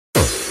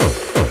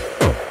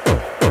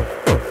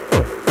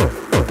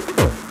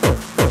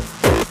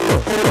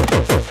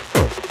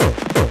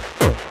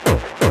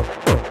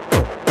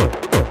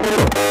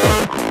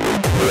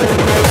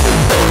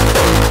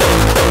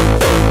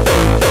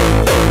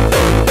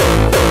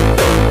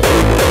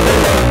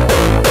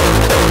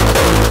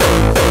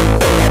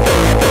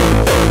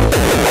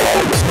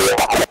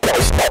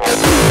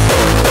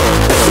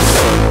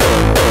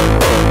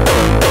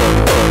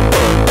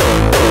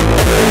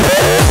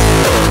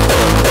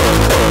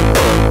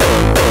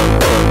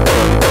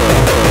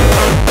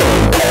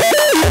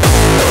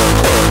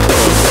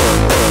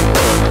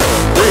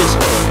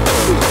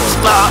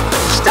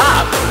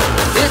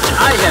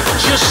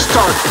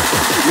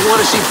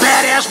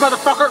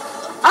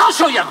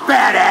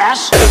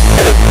badass!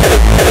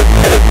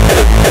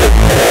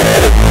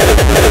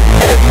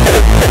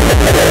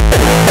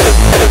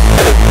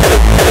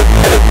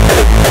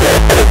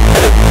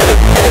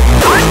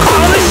 I'm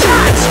calling the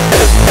shots!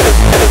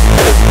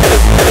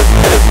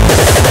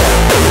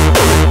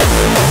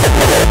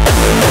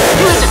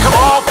 You have to come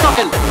all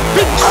fucking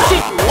big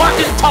shit,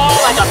 walking tall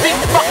like a big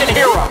fucking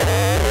hero.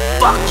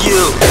 Fuck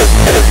you.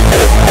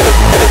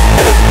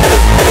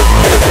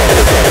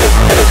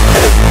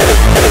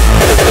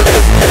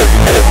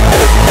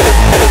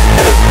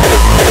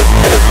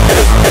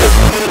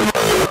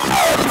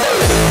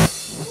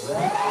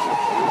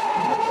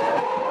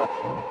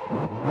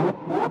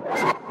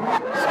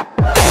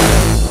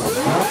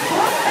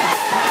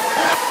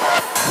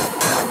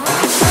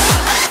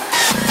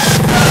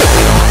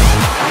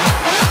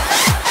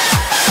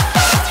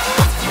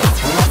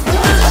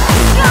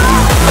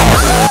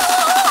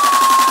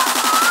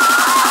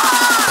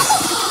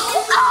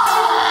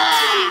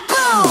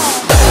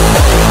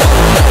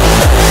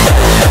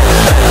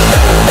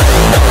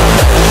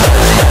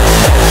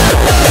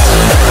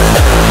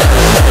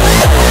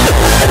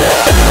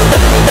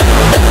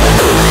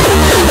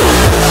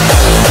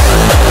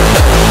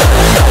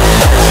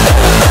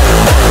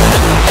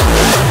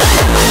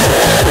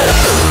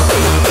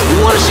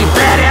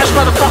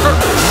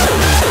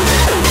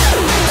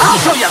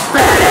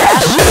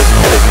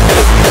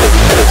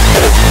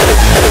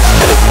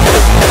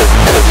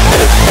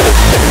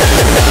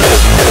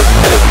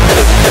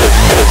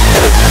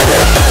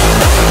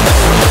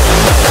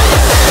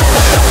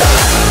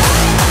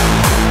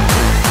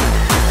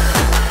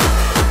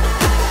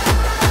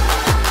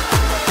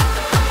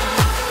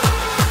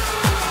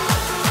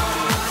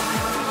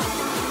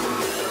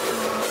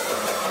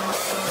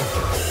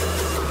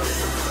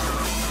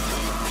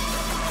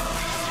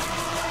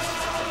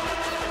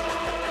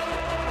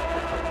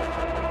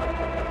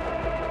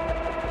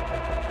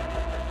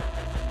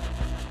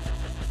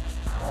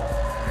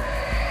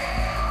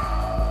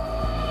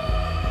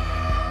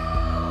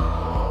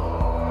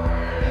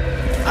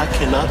 I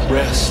cannot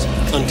rest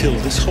until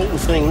this whole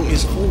thing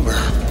is over.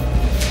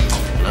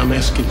 I'm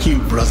asking you,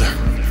 brother.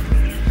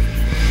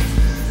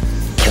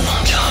 Kill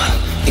him, John.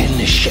 End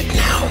this shit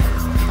now.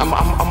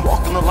 I'm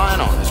walking the line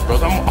on this,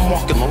 brother. I'm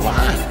walking the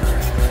line.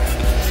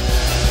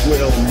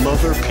 Well,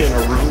 mother pin a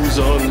rose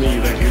on me.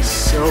 That is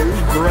so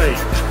great.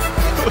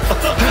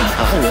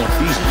 I want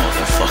these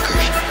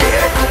motherfuckers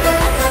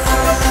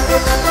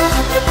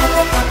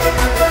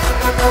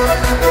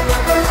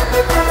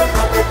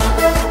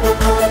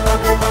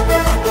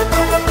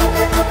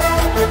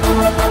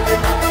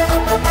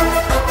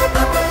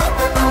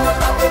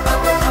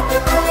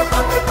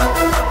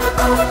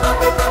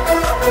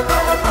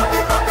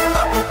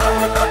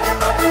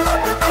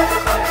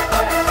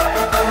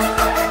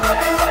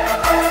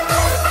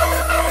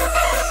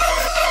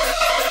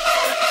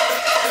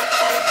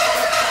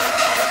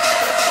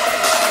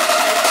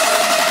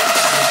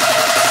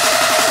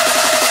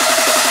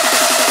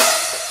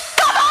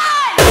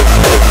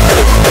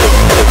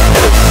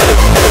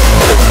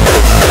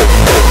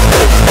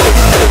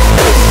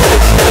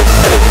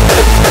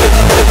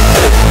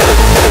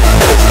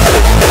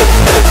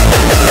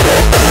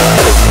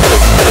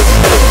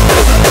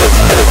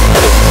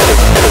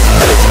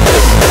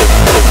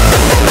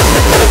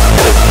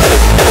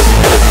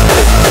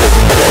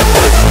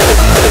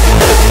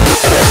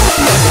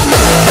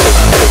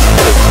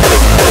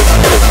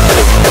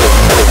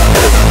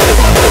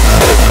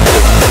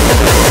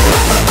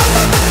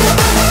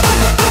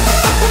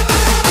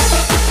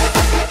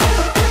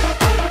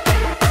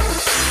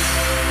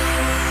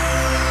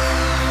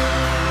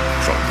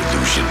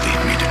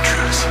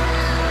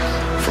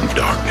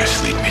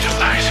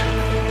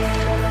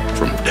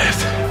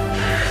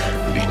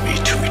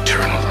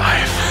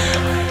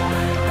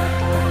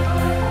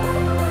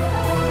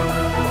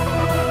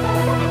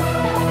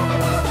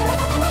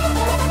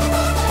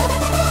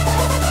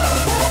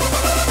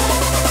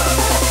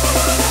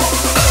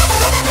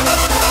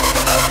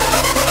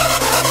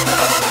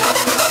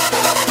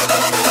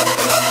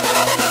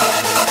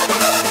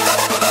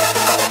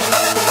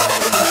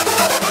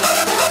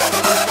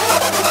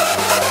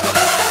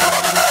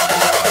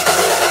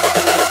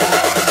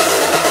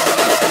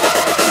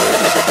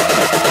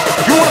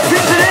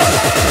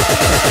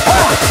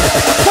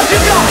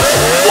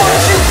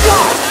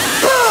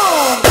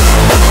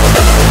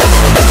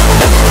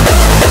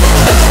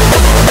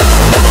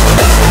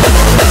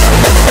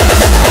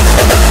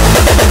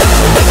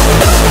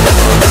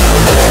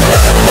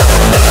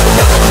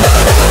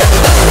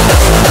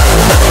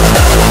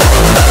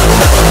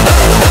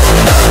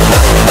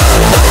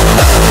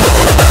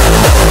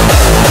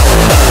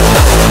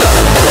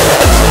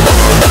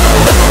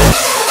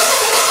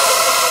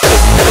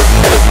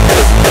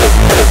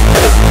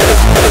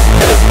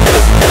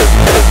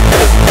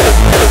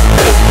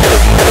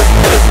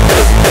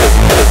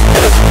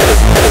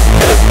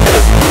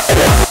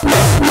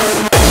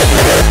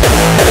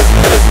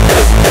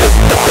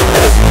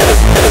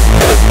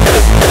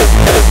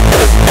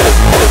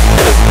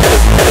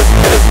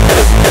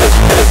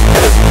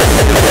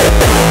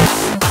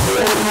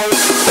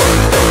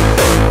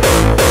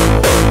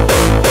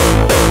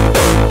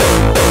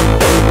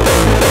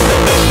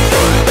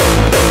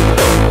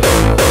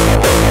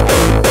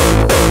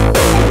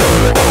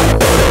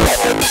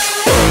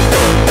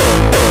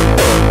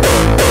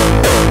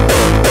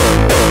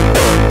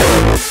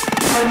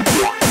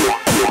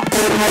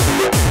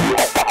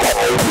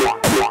Fuck.